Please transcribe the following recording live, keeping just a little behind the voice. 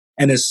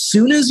And as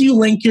soon as you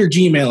link your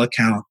Gmail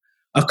account,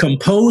 a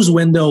compose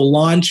window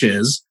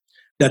launches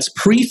that's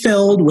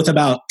pre-filled with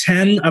about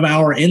 10 of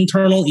our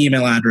internal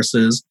email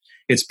addresses.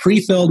 It's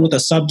pre-filled with a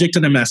subject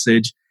and a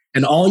message.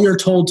 And all you're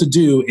told to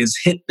do is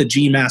hit the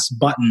GMass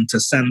button to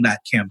send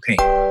that campaign.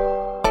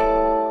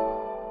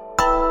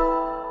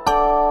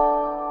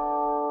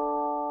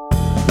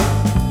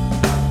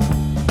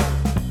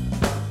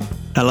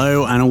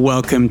 Hello and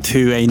welcome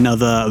to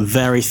another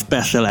very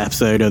special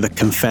episode of the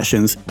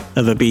Confessions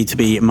of a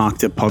B2B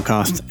Marketer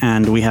podcast.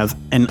 And we have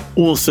an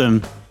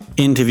awesome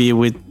interview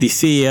with the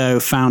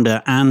CEO,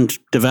 founder, and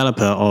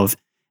developer of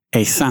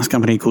a SaaS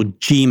company called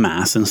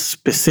GMass. And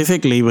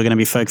specifically, we're going to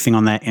be focusing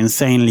on their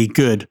insanely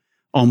good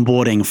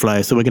onboarding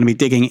flow. So we're going to be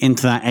digging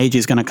into that. AJ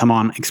is going to come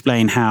on,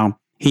 explain how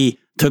he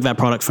took that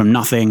product from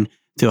nothing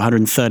to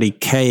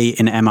 130K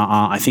in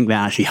MRR. I think they're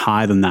actually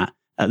higher than that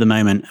at the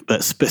moment,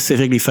 but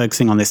specifically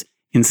focusing on this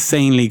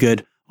insanely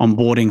good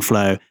onboarding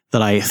flow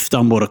that I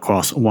stumbled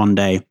across one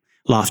day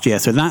last year.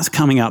 So that's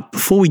coming up.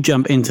 Before we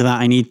jump into that,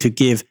 I need to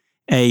give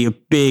a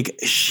big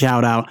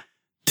shout out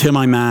to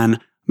my man,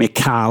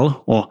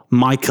 Mikal, or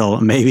Michael,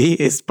 maybe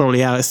it's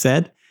probably how it's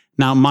said.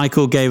 Now,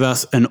 Michael gave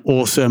us an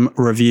awesome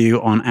review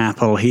on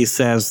Apple. He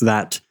says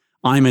that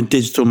I'm a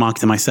digital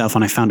marketer myself,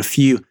 and I found a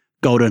few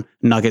golden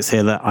nuggets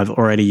here that I've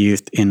already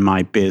used in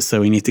my biz. So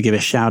we need to give a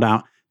shout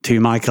out to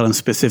Michael and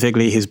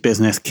specifically his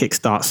business,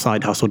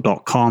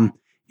 kickstartsidehustle.com.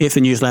 It's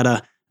a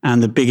newsletter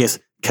and the biggest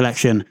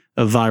collection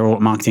of viral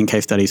marketing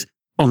case studies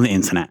on the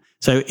internet.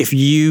 So if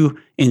you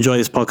enjoy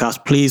this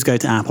podcast, please go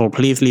to Apple,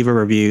 please leave a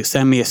review,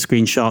 send me a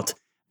screenshot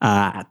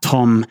at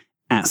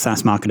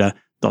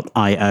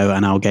tom@saasmarketer.io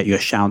and I'll get you a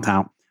shout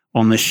out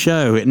on the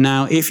show.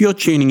 Now, if you're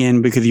tuning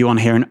in because you want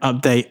to hear an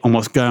update on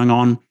what's going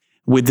on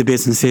with the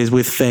businesses,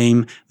 with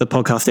Fame, the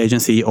podcast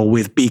agency, or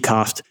with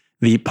Bcast,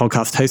 the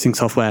podcast hosting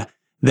software,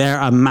 there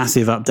are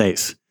massive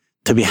updates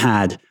to be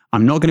had.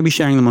 I'm not going to be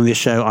sharing them on this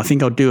show. I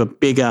think I'll do a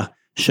bigger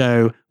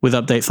show with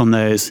updates on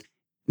those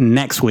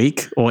next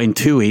week or in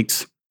 2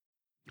 weeks.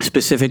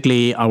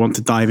 Specifically, I want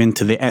to dive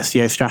into the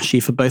SEO strategy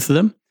for both of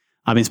them.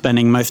 I've been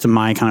spending most of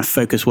my kind of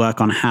focus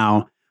work on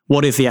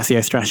what is the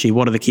SEO strategy?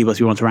 What are the keywords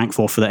we want to rank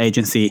for the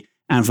agency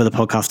and for the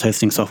podcast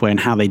hosting software and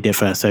how they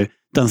differ? So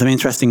done some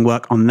interesting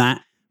work on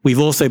that. We've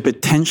also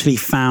potentially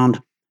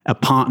found a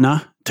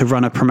partner to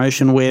run a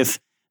promotion with.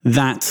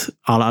 That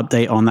I'll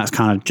update on. That's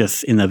kind of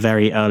just in the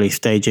very early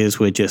stages.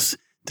 We're just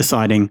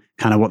deciding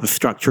kind of what the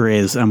structure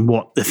is and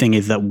what the thing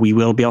is that we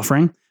will be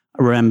offering.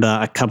 I remember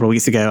a couple of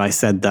weeks ago, I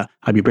said that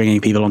I'd be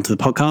bringing people onto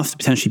the podcast to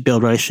potentially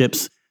build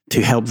relationships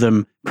to help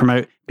them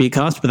promote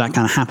Bcast, but that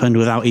kind of happened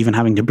without even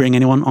having to bring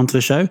anyone onto the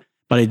show.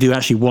 But I do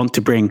actually want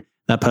to bring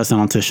that person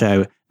onto the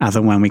show as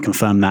and when we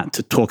confirm that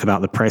to talk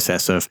about the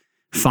process of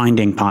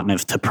finding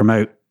partners to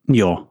promote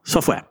your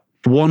software.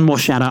 One more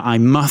shout out I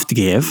must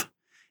give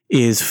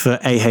is for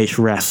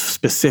Ahrefs,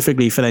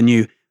 specifically for their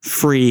new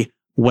free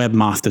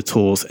webmaster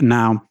tools.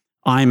 Now,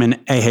 I'm an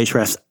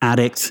Ahrefs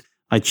addict.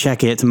 I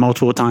check it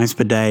multiple times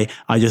per day.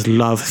 I just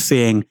love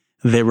seeing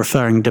the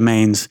referring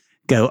domains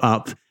go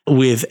up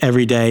with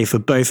every day for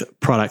both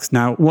products.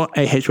 Now, what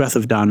Ahrefs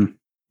have done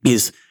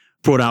is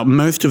brought out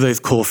most of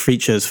those core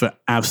features for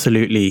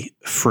absolutely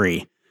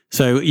free.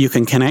 So you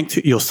can connect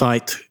your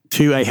site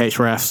to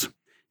Ahrefs.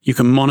 You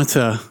can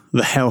monitor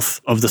the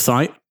health of the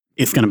site.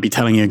 It's going to be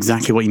telling you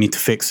exactly what you need to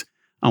fix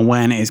and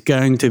when. It's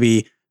going to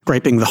be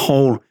scraping the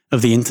whole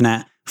of the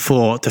internet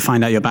to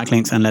find out your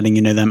backlinks and letting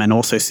you know them, and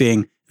also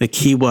seeing the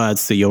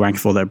keywords that you're ranking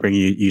for that are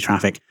bringing you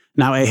traffic.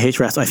 Now,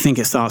 Ahrefs, I think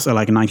it starts at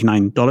like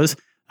 $99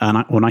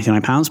 or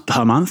 £99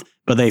 per month,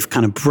 but they've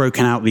kind of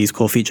broken out these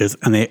core features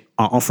and they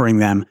are offering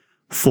them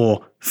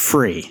for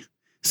free.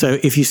 So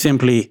if you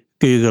simply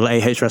Google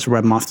Ahrefs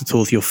Webmaster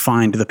Tools, you'll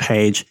find the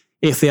page.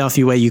 If they ask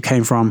you where you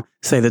came from,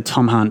 say that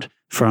Tom Hunt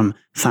from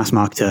SaaS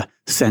Marketer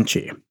sent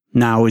you.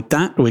 Now, with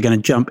that, we're going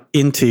to jump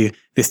into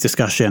this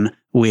discussion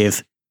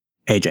with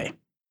AJ.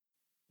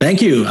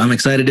 Thank you. I'm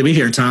excited to be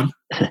here, Tom.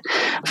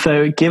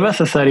 So give us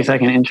a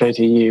 30-second intro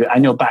to you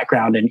and your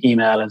background in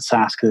email and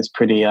SaaS, because it's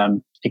pretty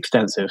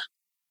extensive.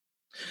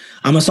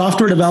 I'm a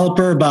software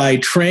developer by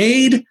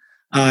trade.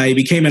 I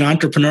became an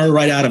entrepreneur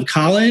right out of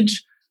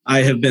college.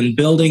 I have been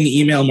building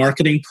email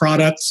marketing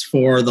products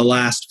for the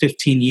last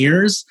 15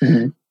 years.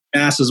 Mm-hmm.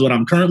 GMass is what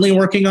I'm currently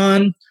working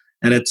on.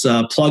 And it's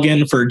a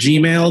plugin for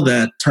Gmail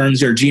that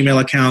turns your Gmail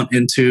account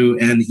into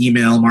an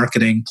email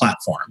marketing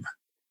platform.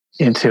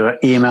 Into an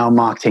email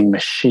marketing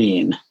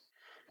machine.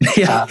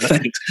 Yeah,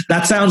 thanks.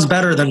 That sounds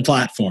better than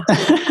platform.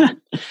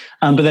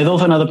 But there's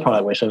also another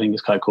product which I think is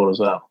quite cool as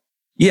well.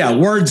 Yeah,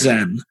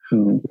 WordZen.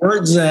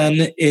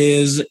 WordZen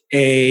is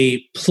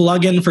a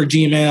plugin for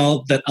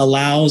Gmail that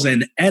allows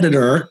an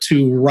editor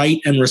to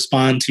write and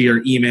respond to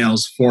your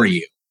emails for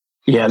you.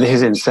 Yeah, this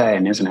is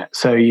insane, isn't it?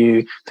 So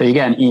you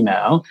get an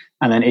email,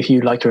 and then if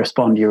you'd like to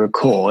respond, you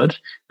record.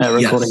 That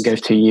recording goes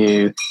to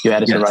you. Your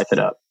editor writes it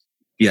up.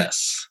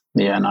 Yes.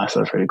 Yeah, nice.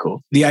 That's really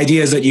cool. The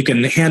idea is that you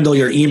can handle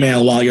your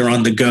email while you're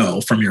on the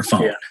go from your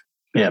phone.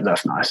 Yeah,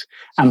 that's nice.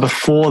 And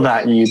before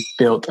that, you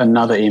built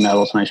another email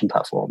automation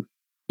platform.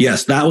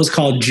 Yes, that was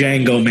called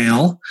Django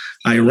Mail.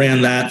 I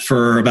ran that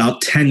for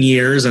about 10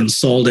 years and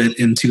sold it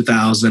in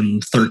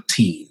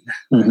 2013.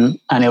 Mm-hmm.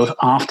 And it was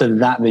after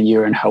that you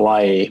were in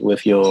Hawaii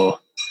with your...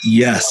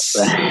 Yes.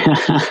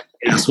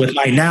 Yes, with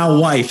my now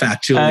wife,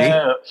 actually.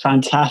 Oh,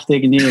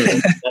 fantastic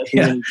news. That's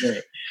really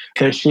great.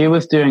 So she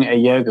was doing a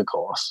yoga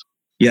course.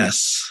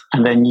 Yes.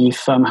 And then you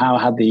somehow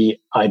had the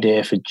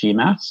idea for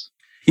GMass?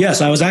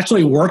 Yes, I was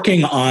actually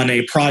working on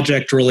a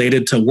project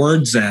related to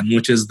WordZen,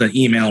 which is the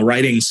email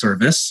writing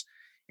service.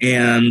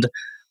 And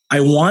I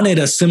wanted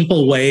a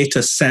simple way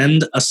to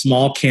send a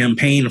small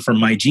campaign from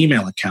my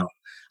Gmail account.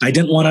 I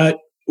didn't want to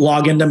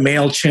log into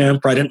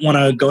MailChimp, or I didn't want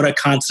to go to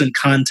Constant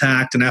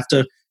Contact and have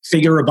to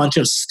figure a bunch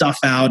of stuff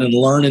out and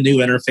learn a new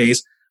interface.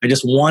 I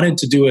just wanted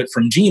to do it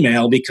from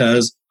Gmail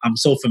because I'm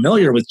so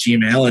familiar with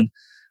Gmail and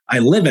I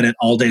live in it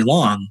all day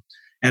long.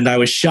 And I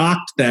was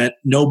shocked that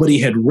nobody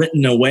had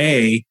written a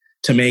way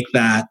to make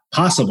that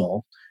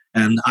possible.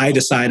 And I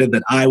decided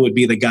that I would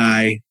be the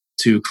guy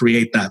to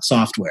create that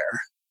software.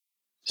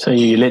 So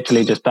you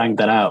literally just banged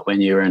that out when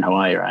you were in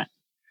Hawaii, right?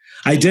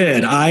 I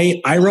did.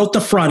 I wrote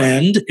the front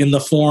end in the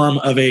form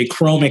of a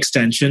Chrome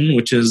extension,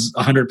 which is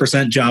 100%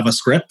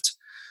 JavaScript.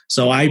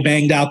 So I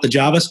banged out the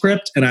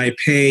JavaScript and I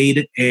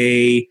paid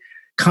a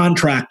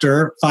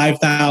contractor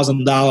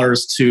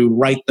 $5,000 to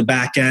write the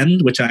back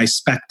end, which I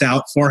spec'd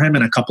out for him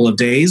in a couple of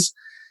days.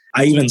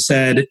 I even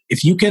said,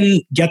 if you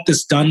can get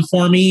this done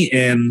for me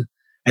in,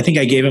 I think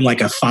I gave him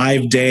like a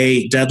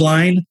 5-day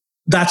deadline.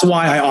 That's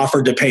why I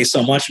offered to pay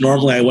so much.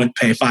 Normally I wouldn't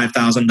pay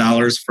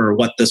 $5,000 for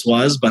what this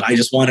was, but I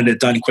just wanted it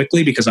done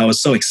quickly because I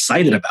was so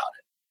excited about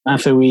it.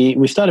 And so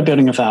we started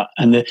building this out.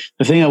 And the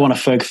thing I want to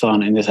focus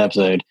on in this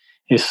episode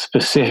is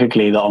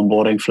specifically the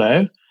onboarding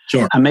flow.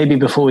 Sure. And maybe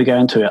before we go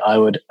into it, I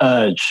would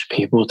urge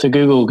people to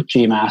Google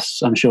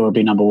GMass. I'm sure it'll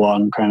be number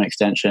one, Chrome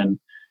extension,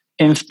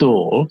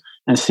 install,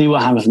 and see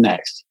what happens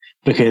next.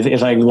 Because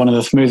it's like one of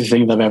the smoothest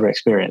things I've ever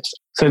experienced.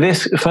 So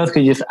this, first,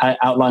 could you just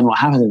outline what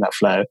happens in that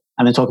flow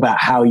and then talk about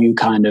how you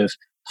kind of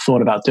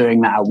thought about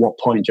doing that? At what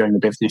point during the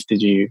business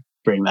did you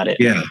bring that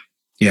in?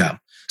 Yeah.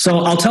 So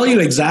I'll tell you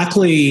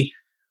exactly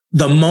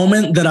the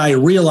moment that I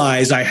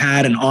realized I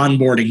had an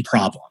onboarding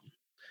problem.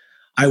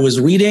 I was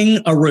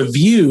reading a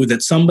review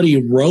that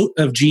somebody wrote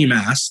of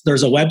GMass.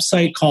 There's a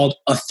website called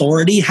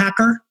Authority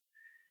Hacker.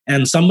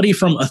 And somebody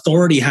from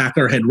Authority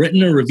Hacker had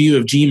written a review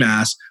of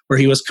GMass where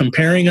he was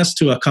comparing us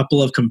to a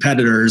couple of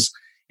competitors.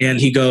 And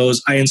he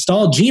goes, I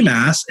installed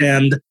GMass,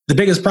 and the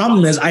biggest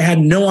problem is I had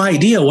no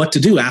idea what to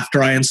do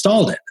after I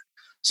installed it.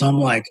 So I'm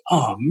like,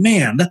 oh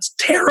man, that's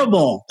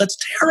terrible. That's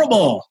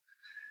terrible.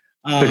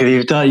 Because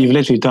you've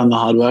literally done the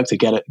hard work to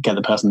get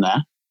the person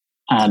there.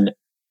 And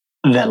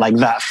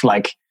that's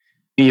like,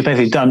 you've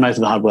basically done most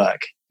of the hard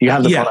work. You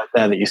have the product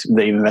there that you've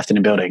invested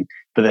in building,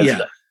 but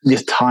there's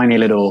this tiny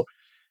little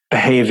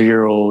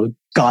behavioral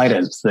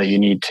guidance that you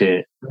need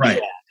to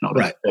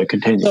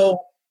continue. So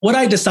what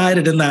I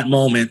decided in that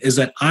moment is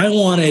that I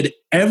wanted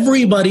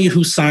everybody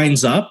who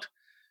signs up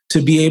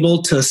to be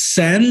able to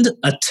send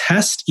a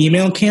test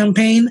email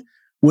campaign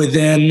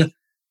within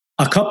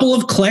a couple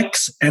of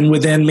clicks and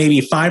within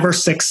maybe 5 or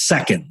 6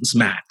 seconds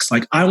max.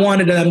 Like I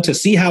wanted them to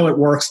see how it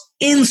works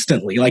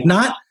instantly, like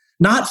not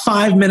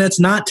 5 minutes,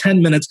 not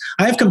 10 minutes.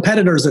 I have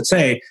competitors that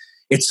say,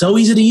 it's so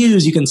easy to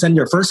use. You can send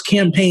your first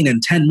campaign in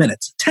 10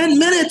 minutes. 10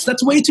 minutes?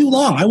 That's way too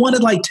long. I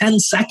wanted like 10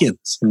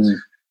 seconds.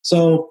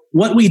 So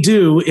what we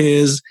do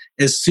is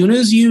as soon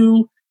as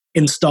you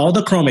install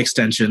the Chrome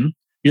extension,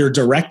 you're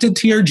directed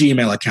to your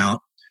Gmail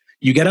account.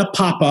 You get a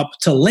pop-up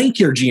to link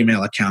your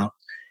Gmail account.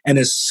 And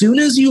as soon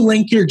as you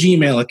link your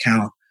Gmail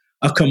account,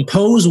 a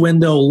compose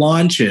window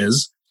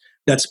launches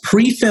that's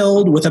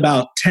pre-filled with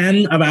about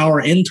 10 of our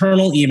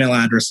internal email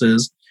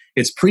addresses.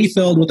 It's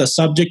pre-filled with a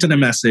subject and a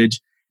message.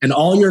 And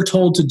all you're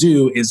told to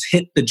do is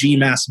hit the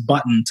GMass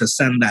button to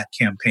send that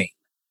campaign.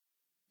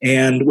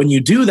 And when you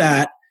do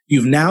that,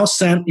 you've now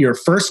sent your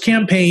first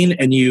campaign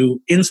and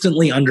you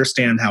instantly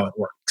understand how it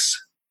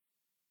works.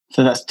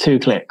 So that's 2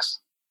 clicks.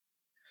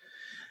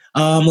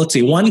 Let's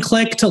see, 1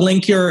 click to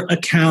link your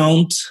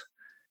account.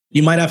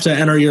 You might have to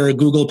enter your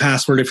Google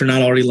password if you're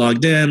not already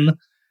logged in.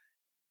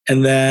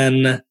 And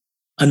then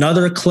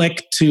another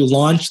click to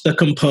launch the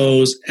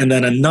compose, and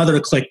then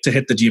another click to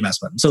hit the GMass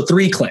button. So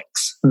 3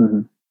 clicks.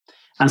 Mm-hmm.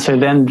 And so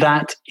then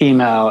that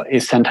email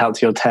is sent out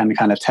to your 10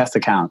 kind of test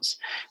accounts.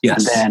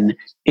 Yes. And then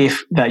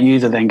if that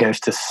user then goes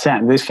to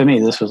send, this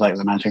was like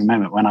the magic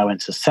moment when I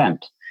went to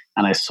send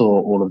and I saw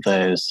all of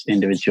those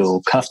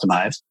individual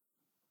customized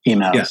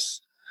emails. Yes.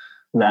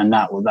 And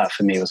that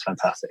for me was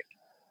fantastic.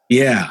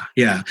 Yeah.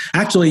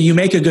 Actually, you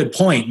make a good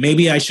point.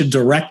 Maybe I should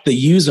direct the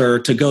user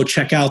to go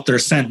check out their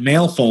sent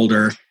mail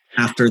folder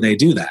after they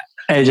do that.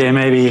 AJ,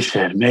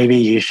 maybe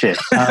you should.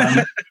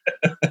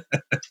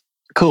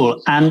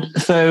 Cool. And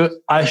so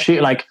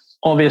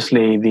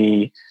obviously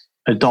the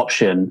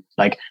adoption,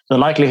 like the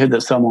likelihood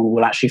that someone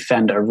will actually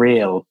send a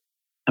real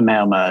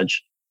mail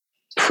merge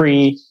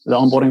pre the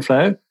onboarding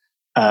flow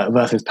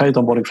versus post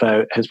onboarding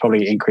flow has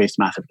probably increased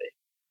massively.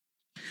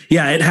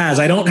 Yeah, it has.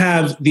 I don't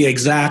have the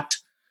exact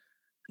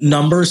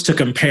numbers to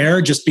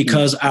compare just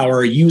because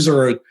our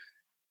user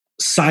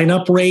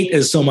sign-up rate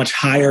is so much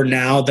higher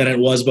now than it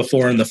was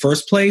before in the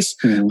first place.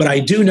 But I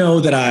do know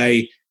that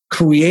I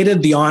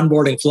created the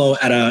onboarding flow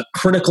at a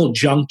critical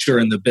juncture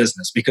in the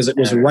business because it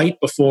was right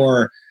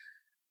before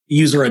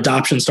user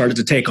adoption started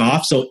to take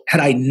off. So had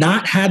I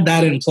not had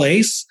that in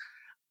place,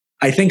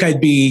 I think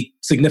I'd be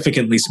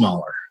significantly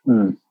smaller.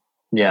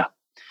 Yeah.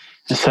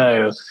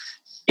 So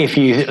if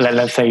you,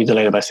 let's say you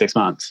delayed it by 6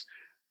 months,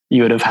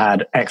 you would have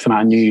had X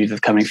amount of new users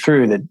coming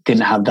through that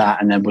didn't have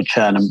that and then would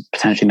churn and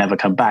potentially never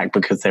come back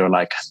because they were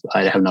like,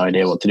 I have no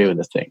idea what to do with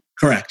this thing.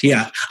 Correct.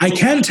 Yeah. I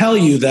can tell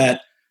you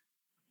that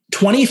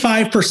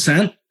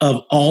 25%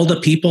 of all the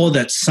people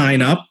that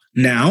sign up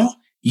now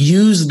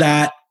use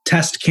that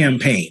test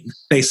campaign.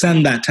 They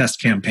send that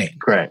test campaign.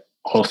 Great.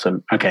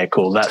 Awesome. Okay,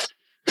 cool.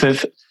 So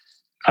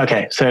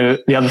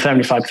the other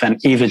 75%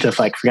 either just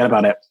like forget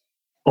about it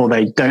or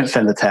they don't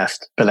send the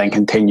test, but then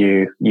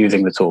continue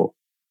using the tool.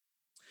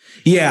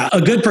 Yeah,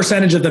 a good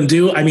percentage of them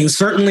do. I mean,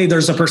 certainly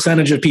there's a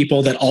percentage of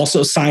people that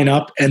also sign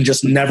up and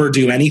just never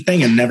do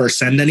anything and never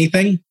send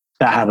anything.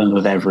 That happens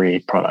with every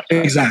product.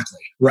 Right? Exactly.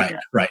 Right,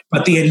 right.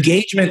 But the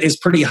engagement is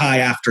pretty high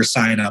after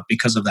sign up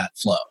because of that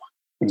flow.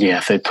 Yeah,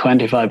 so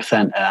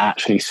 25% are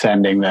actually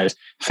sending those.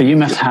 So you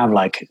must have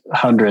like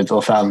hundreds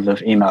or thousands of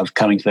emails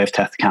coming to those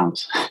test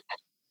accounts.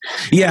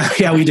 Yeah,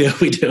 we do.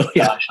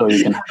 Yeah, I'm sure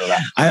you can handle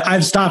that.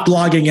 I've stopped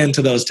logging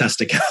into those test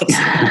accounts.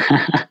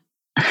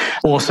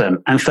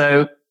 Awesome. And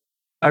so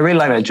I really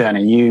like that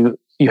journey. You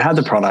had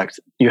the product,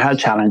 you had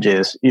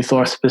challenges, you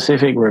saw a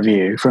specific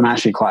review from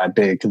actually quite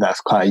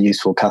a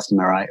useful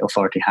customer, right?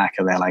 Authority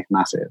Hacker, they're like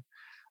massive.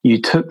 You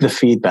took the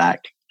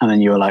feedback and then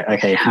you were like,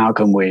 okay, how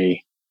can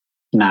we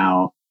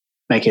now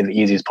make it as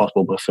easy as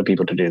possible for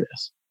people to do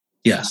this?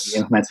 Yes.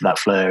 You implemented that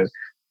flow,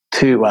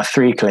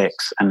 3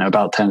 clicks and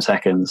about 10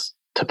 seconds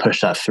to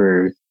push that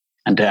through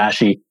and to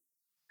actually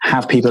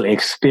have people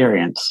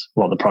experience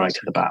what the product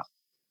is about.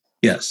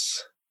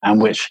 Yes.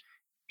 And which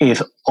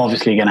is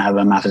obviously going to have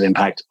a massive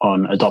impact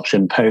on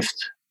adoption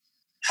post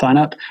sign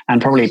up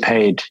and probably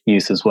paid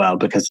use as well,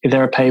 because is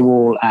there a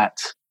paywall at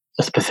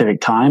a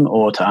specific time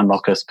or to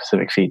unlock a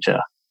specific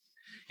feature?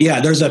 Yeah,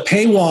 there's a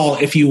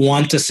paywall if you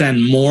want to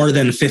send more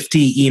than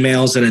 50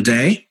 emails in a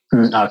day.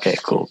 Okay,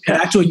 cool. Yeah.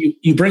 And actually,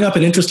 you bring up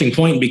an interesting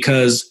point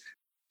because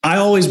I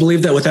always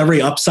believe that with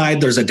every upside,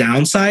 there's a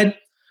downside.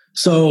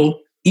 So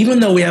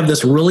even though we have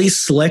this really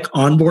slick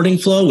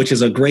onboarding flow, which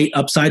is a great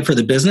upside for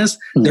the business,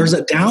 there's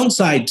a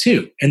downside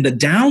too. And the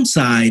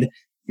downside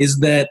is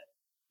that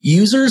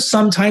users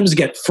sometimes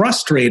get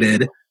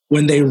frustrated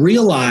when they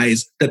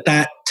realize that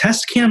that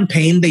test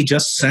campaign they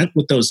just sent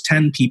with those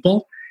 10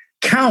 people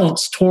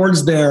counts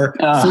towards their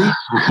free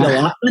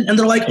allotment. And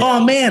they're like,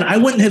 oh man, I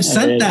wouldn't have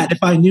sent that if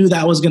I knew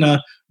that was going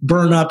to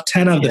burn up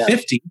 10 of the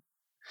 50.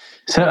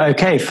 So,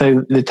 okay,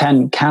 so the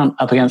 10 count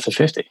up against the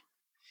 50.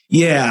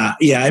 Yeah.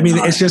 I mean,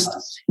 it's just,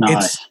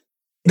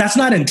 that's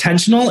not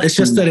intentional. It's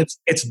just that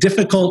it's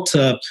difficult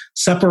to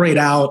separate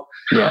out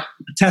a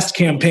test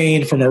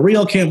campaign from a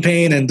real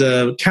campaign and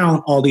to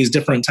count all these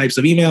different types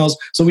of emails.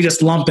 So we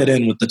just lump it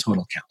in with the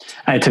total count.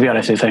 And to be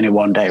honest, it's only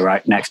one day,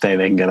 right? Next day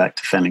they can go back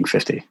to sending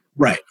 50.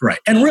 Right.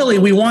 And really,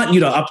 we want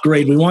you to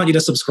upgrade. We want you to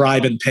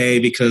subscribe and pay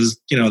because,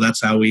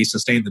 that's how we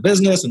sustain the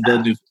business and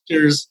build new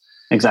features.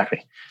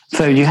 Exactly.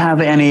 So do you have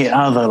any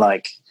other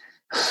like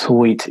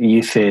sweet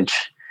usage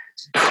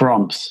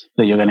prompts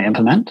that you're going to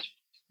implement?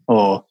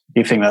 Or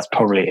do you think that's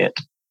probably it?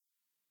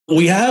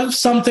 We have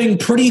something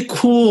pretty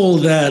cool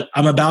that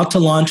I'm about to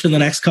launch in the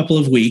next couple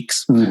of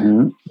weeks.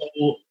 So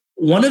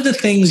one of the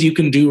things you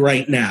can do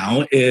right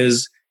now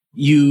is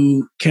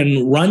you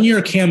can run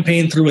your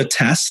campaign through a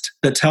test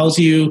that tells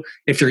you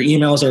if your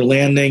emails are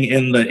landing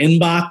in the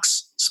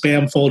inbox,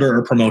 spam folder,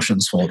 or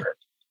promotions folder.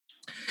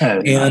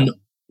 And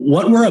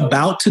what we're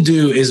about to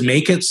do is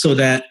make it so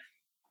that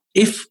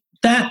if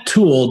that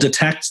tool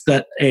detects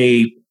that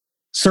a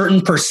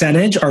certain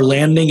percentage are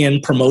landing in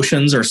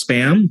promotions or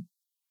spam,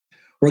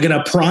 we're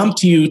going to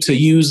prompt you to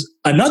use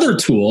another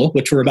tool,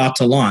 which we're about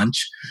to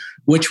launch,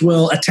 which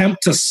will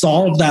attempt to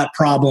solve that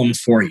problem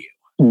for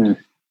you.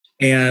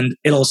 And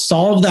it'll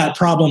solve that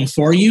problem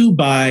for you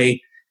by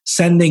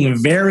sending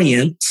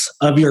variants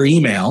of your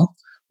email,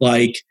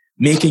 like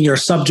making your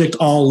subject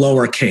all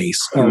lowercase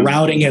or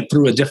routing it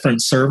through a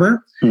different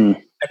server. And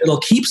it'll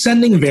keep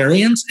sending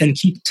variants and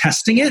keep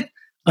testing it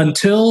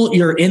until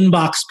your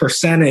inbox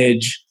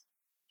percentage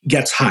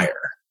gets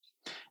higher.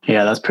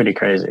 Yeah, that's pretty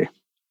crazy.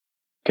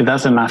 Because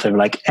that's a massive,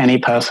 like any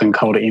person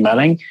cold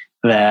emailing,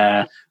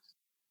 their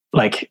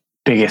like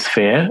biggest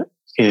fear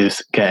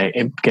is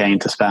getting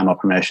to spam or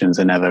promotions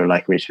and never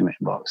like reaching the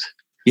inbox.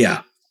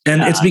 Yeah.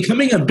 And it's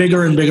becoming a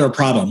bigger and bigger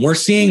problem. We're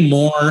seeing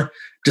more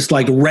just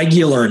like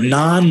regular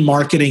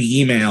non-marketing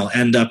email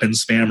end up in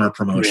spam or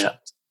promotion.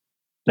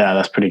 Yeah,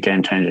 that's pretty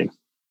game changing.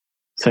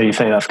 So you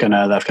say that's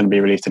gonna be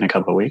released in a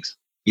couple of weeks?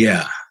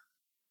 Yeah.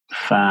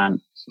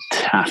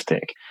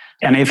 Fantastic.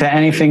 And is there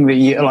anything that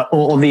you like,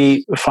 or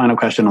the final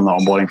question on the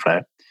onboarding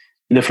flow,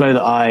 the flow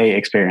that I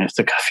experienced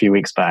a few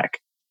weeks back,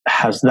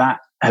 have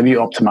you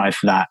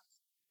optimized that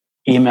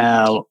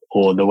email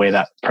or the way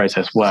that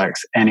process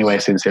works anyway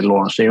since it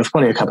launched? It was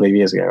probably a couple of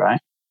years ago, right?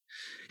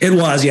 It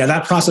was, yeah.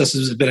 That process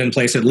has been in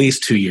place at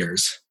least 2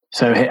 years.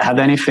 So have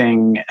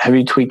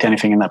you tweaked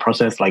anything in that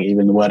process, like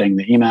even the wording,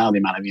 the email, the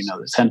amount of email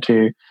that's sent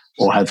to,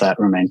 or has that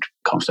remained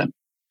constant?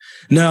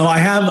 No, I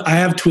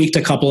have tweaked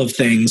a couple of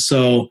things.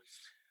 So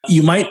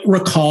you might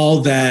recall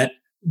that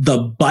the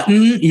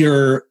button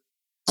you're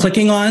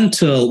clicking on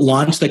to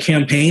launch the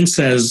campaign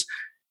says,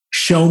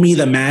 "Show me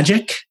the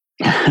magic."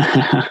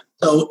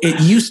 So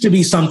it used to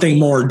be something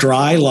more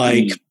dry,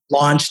 like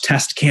launch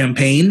test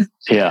campaign.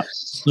 Yeah.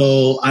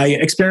 So I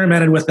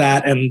experimented with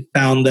that and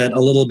found that a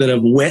little bit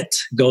of wit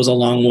goes a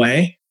long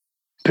way.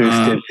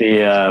 Boosted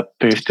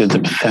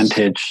the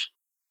percentage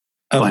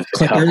of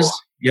clickers.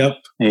 Yep.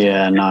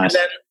 Yeah, nice.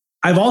 And then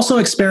I've also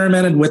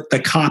experimented with the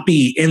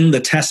copy in the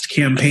test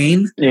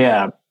campaign.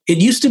 Yeah. It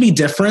used to be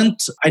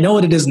different. I know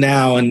what it is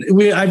now. And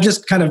I've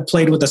just kind of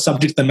played with the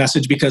subject, the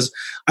message, because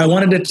I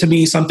wanted it to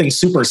be something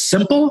super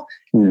simple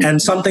and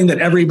something that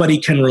everybody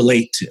can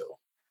relate to.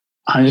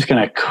 I'm just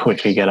going to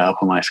quickly get it up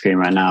on my screen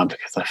right now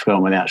because I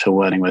forgot what the actual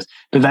wording was.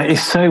 But that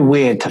is so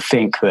weird to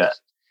think that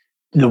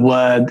the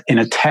word in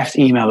a test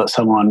email that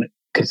someone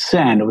could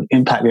send would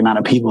impact the amount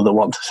of people that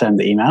want to send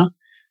the email.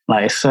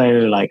 Like, it's so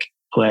like,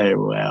 where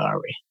are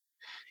we?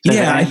 So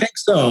yeah, I think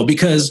so.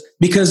 Because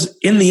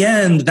in the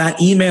end,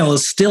 that email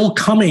is still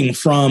coming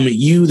from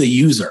you, the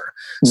user.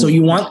 So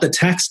you want the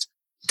text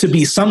to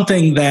be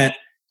something that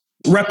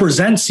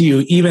represents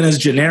you, even as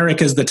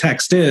generic as the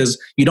text is.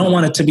 You don't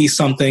want it to be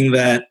something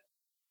that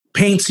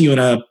paints you in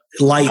a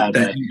light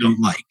that you don't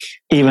like.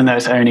 Even though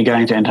it's only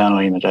going to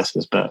internal email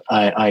addresses, but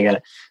I get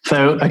it.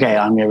 So, okay,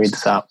 I'm going to read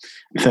this out.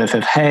 So it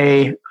says,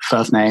 "Hey,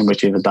 first name,"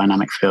 which is a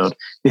dynamic field.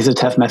 "This is a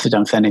test message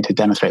I'm sending to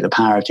demonstrate the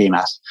power of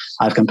GMass.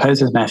 I've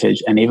composed this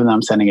message, and even though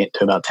I'm sending it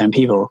to about 10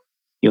 people,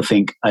 you'll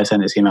think I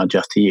sent this email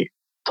just to you.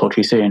 Talk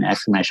to you soon, !"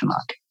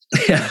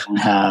 Yeah. And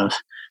have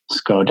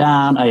scroll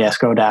down.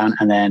 Scroll down.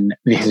 And then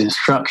these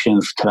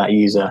instructions to that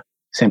user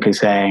simply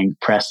saying,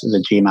 press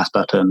the GMass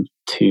button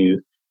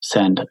to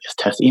send this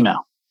test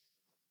email.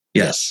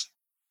 Yes.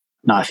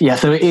 Nice. Yeah,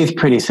 so it is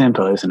pretty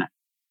simple, isn't it?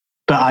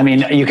 But I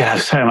mean, you can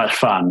have so much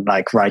fun,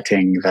 like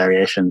writing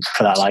variations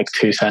for that, like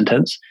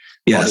 2-sentence.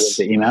 Yes.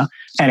 The email.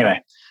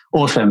 Anyway,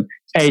 awesome.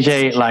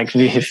 AJ, like,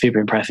 this is super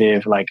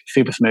impressive, like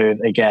super smooth.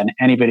 Again,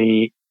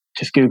 anybody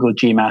just Google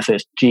GMass.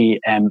 It's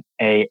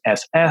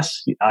GMASS.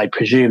 I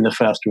presume the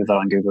first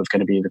result on Google is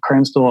going to be the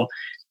Chrome store.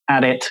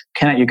 Add it,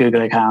 connect your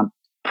Google account,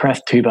 press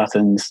 2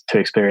 buttons to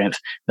experience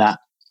that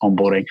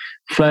onboarding.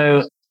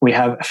 Flo, we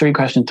have 3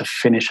 questions to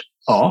finish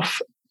off.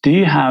 Do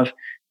you have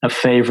a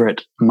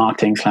favorite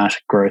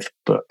marketing/growth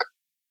book?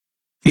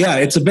 Yeah,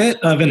 it's a bit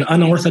of an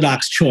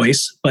unorthodox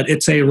choice, but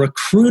it's a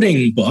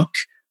recruiting book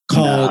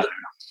called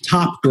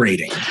Top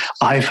Grading.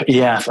 I've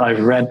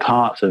read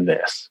parts of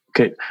this.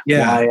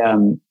 Yeah.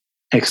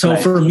 So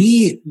for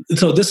me,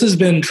 this has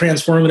been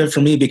transformative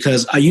for me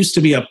because I used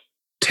to be a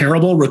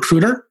terrible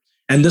recruiter,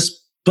 and this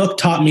book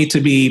taught me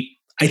to be,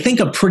 I think,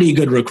 a pretty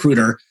good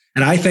recruiter.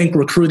 And I think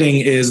recruiting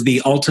is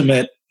the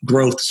ultimate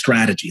growth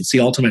strategy. It's the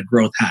ultimate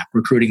growth hack,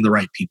 recruiting the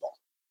right people.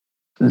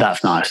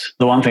 That's nice.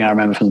 The one thing I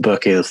remember from the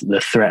book is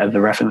the threat of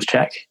the reference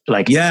check.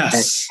 Like,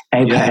 yes.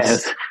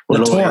 Players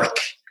the torque.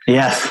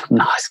 Yes.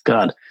 Nice.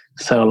 God.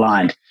 So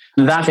aligned.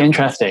 That's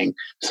interesting.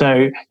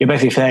 So you're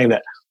basically saying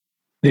that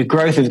the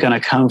growth is going to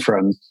come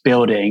from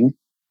building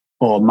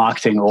or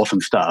marketing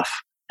awesome stuff.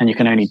 And you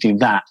can only do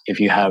that if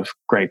you have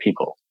great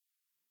people.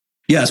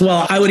 Yes.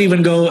 Well, I would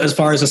even go as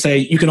far as to say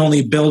you can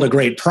only build a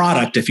great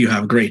product if you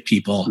have great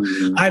people.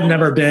 Mm-hmm. I've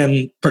never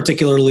been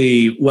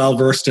particularly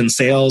well-versed in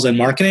sales and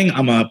marketing.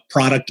 I'm a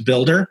product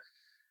builder,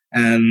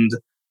 and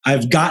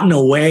I've gotten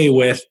away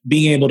with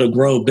being able to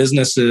grow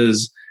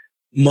businesses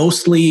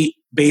mostly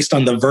based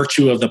on the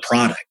virtue of the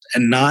product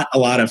and not a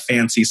lot of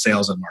fancy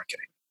sales and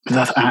marketing.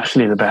 That's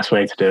actually the best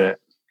way to do it.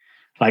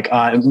 Like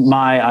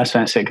I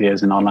spent 6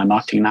 years in online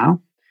marketing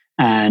now,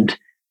 and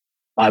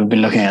I've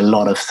been looking at a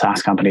lot of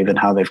SaaS companies and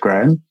how they've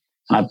grown.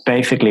 And I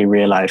basically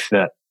realized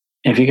that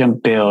if you can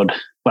build,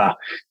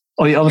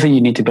 obviously you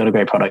need to build a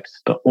great product,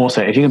 but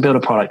also if you can build a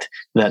product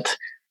that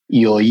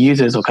your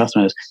users or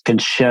customers can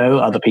show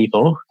other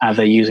people as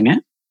they're using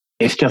it,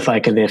 it's just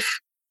like as if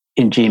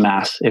in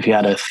GMass, if you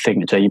had a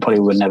signature, you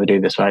probably would never do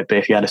this, right? But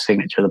if you had a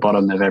signature at the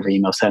bottom of every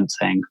email sent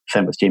saying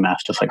sent with GMass,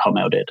 just like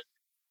Hotmail did,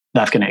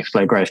 that's going to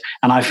explode growth.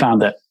 And I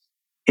found that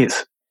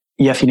yes,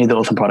 you need the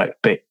awesome product,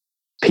 but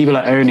people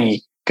are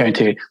only going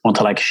to want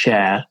to like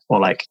share or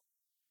like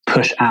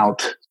push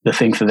out the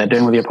things that they're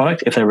doing with your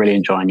product if they're really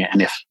enjoying it and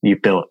if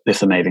you've built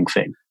this amazing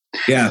thing.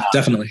 Yeah,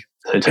 definitely.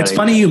 It's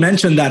funny you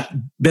mentioned that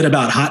bit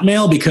about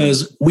Hotmail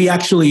because we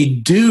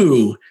actually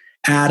do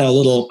add a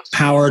little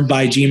powered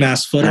by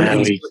GMass footer. There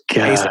we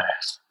go.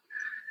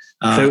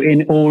 So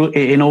in all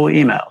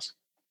emails?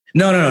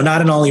 No,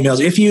 not in all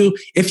emails.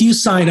 If you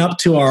sign up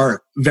to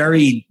our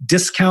very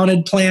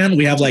discounted plan,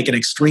 we have like an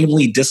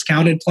extremely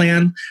discounted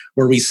plan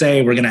where we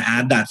say we're going to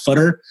add that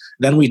footer,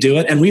 then we do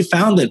it. And we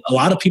found that a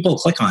lot of people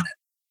click on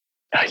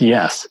it.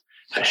 Yes,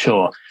 for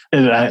sure.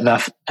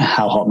 That's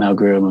how Hotmail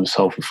grew and was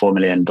sold for $4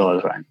 million,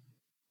 right?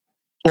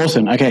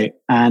 Awesome. Okay.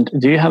 And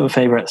do you have a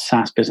favorite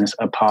SaaS business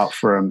apart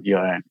from your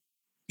own?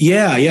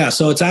 Yeah.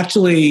 So it's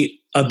actually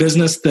a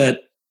business that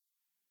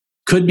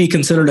could be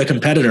considered a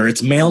competitor.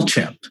 It's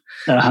MailChimp.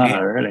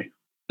 Really?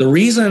 The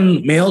reason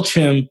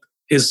MailChimp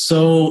is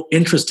so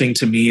interesting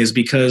to me is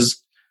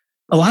because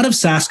a lot of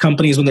SaaS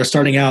companies, when they're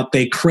starting out,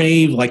 they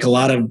crave like a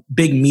lot of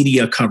big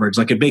media coverage,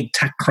 like a big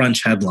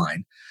TechCrunch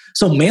headline.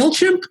 So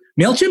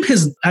MailChimp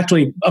has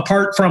actually,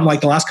 apart from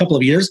like the last couple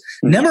of years,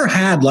 never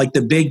had like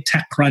the big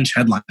TechCrunch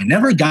headline.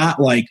 Never got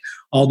like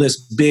all this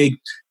big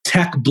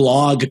tech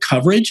blog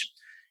coverage.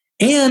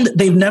 And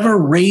they've never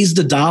raised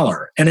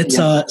 $1. And it's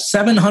a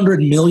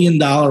 $700 million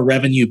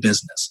revenue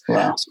business.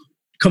 Wow.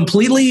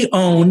 Completely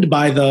owned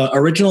by the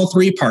original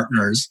 3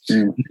 partners,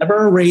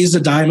 never raised a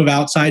dime of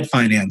outside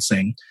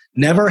financing,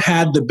 never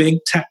had the big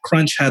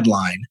TechCrunch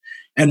headline.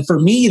 And for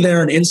me,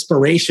 they're an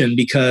inspiration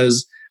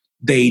because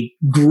they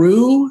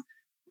grew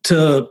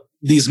to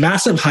these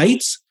massive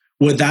heights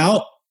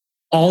without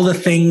all the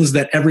things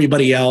that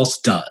everybody else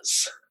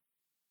does.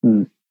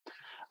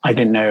 I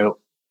didn't know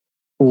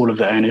all of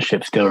the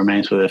ownership still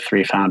remains with the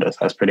 3 founders.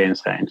 That's pretty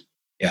insane.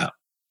 Yeah.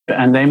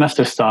 And they must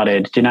have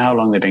started, do you know how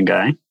long they've been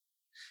going?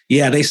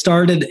 Yeah, they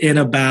started in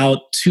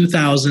about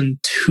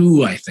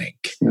 2002, I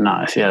think.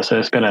 Nice. Yeah, so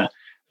it's been a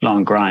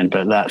long grind,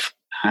 but that's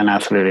an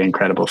absolutely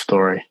incredible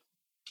story.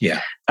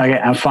 Yeah. Okay,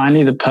 and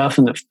finally, the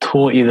person that's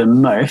taught you the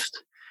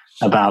most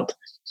about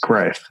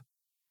growth.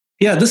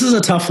 Yeah, this is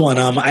a tough one.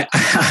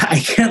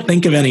 I can't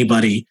think of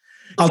anybody.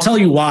 I'll tell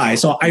you why.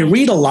 So I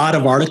read a lot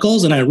of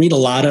articles, and I read a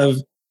lot of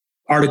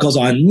articles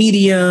on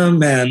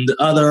Medium and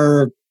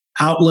other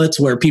outlets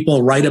where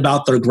people write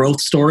about their growth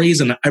stories.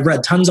 And I've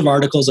read tons of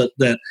articles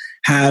that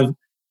have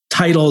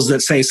titles that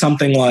say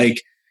something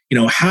like,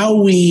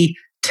 how we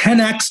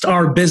 10x'd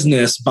our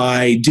business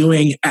by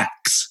doing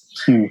X.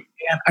 And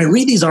I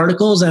read these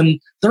articles and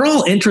they're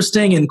all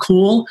interesting and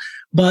cool,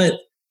 but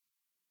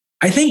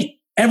I think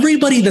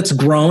everybody that's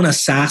grown a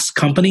SaaS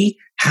company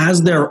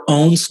has their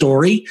own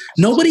story.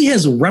 Nobody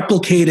has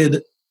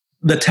replicated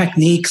the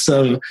techniques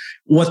of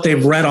what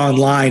they've read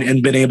online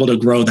and been able to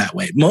grow that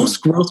way.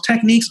 Most growth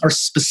techniques are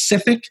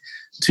specific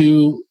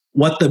to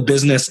what the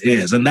business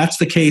is. And that's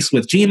the case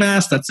with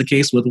GMass. That's the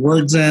case with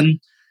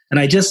WordZen. And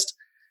I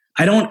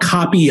don't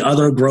copy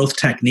other growth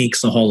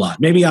techniques a whole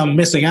lot. Maybe I'm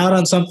missing out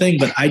on something,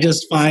 but I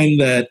just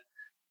find that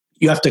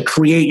you have to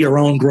create your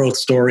own growth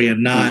story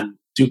and not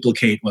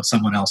duplicate what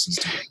someone else is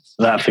doing.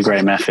 That's a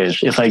great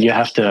message. It's like you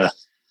have to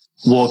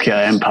walk your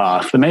own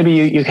path. But maybe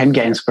you can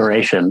get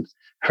inspiration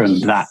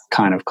from that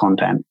kind of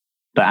content.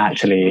 But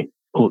actually,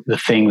 the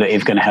thing that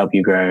is going to help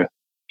you grow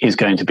is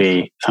going to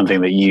be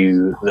something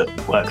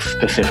that works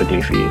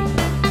specifically for you.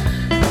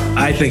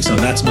 I think so.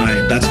 That's my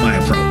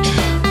approach.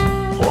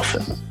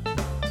 Awesome.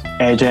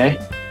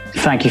 AJ,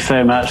 thank you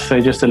so much. So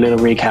just a little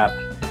recap.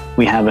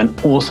 We have an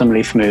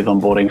awesomely smooth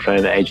onboarding flow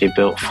that AJ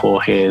built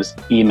for his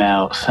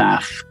email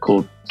SaaS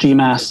called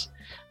GMass.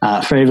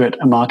 Favorite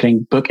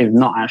marketing book is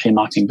not actually a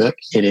marketing book.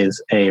 It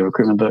is a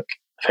recruitment book.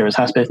 Favorite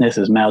SaaS business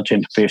is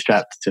MailChimp,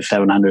 bootstrapped to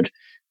 $700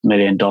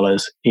 million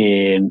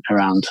in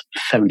around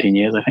 17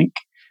 years, I think.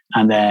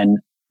 And then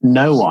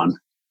no one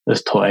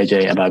has taught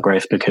AJ about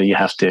growth because you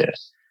have to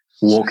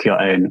walk your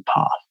own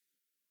path.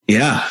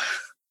 Yeah.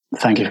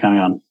 Thank you for coming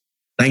on.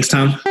 Thanks,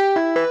 Tom.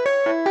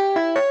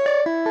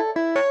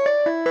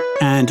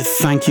 And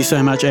thank you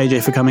so much,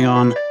 AJ, for coming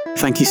on.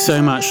 Thank you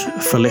so much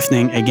for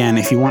listening. Again,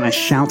 if you want a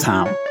shout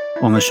out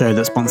on the show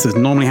that sponsors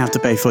normally have to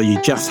pay for,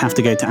 you just have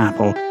to go to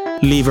Apple,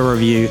 leave a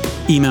review,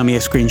 email me a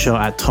screenshot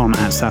at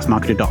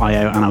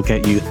tom@saasmarketer.io, and I'll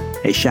get you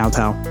a shout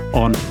out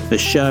on the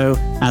show.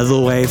 As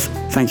always,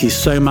 thank you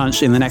so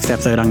much. In the next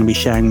episode, I'm going to be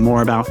sharing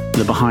more about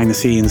the behind the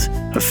scenes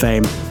of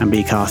Fame and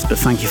Bcast. But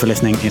thank you for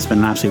listening. It's been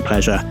an absolute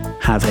pleasure.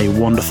 Have a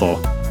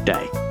wonderful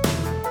day.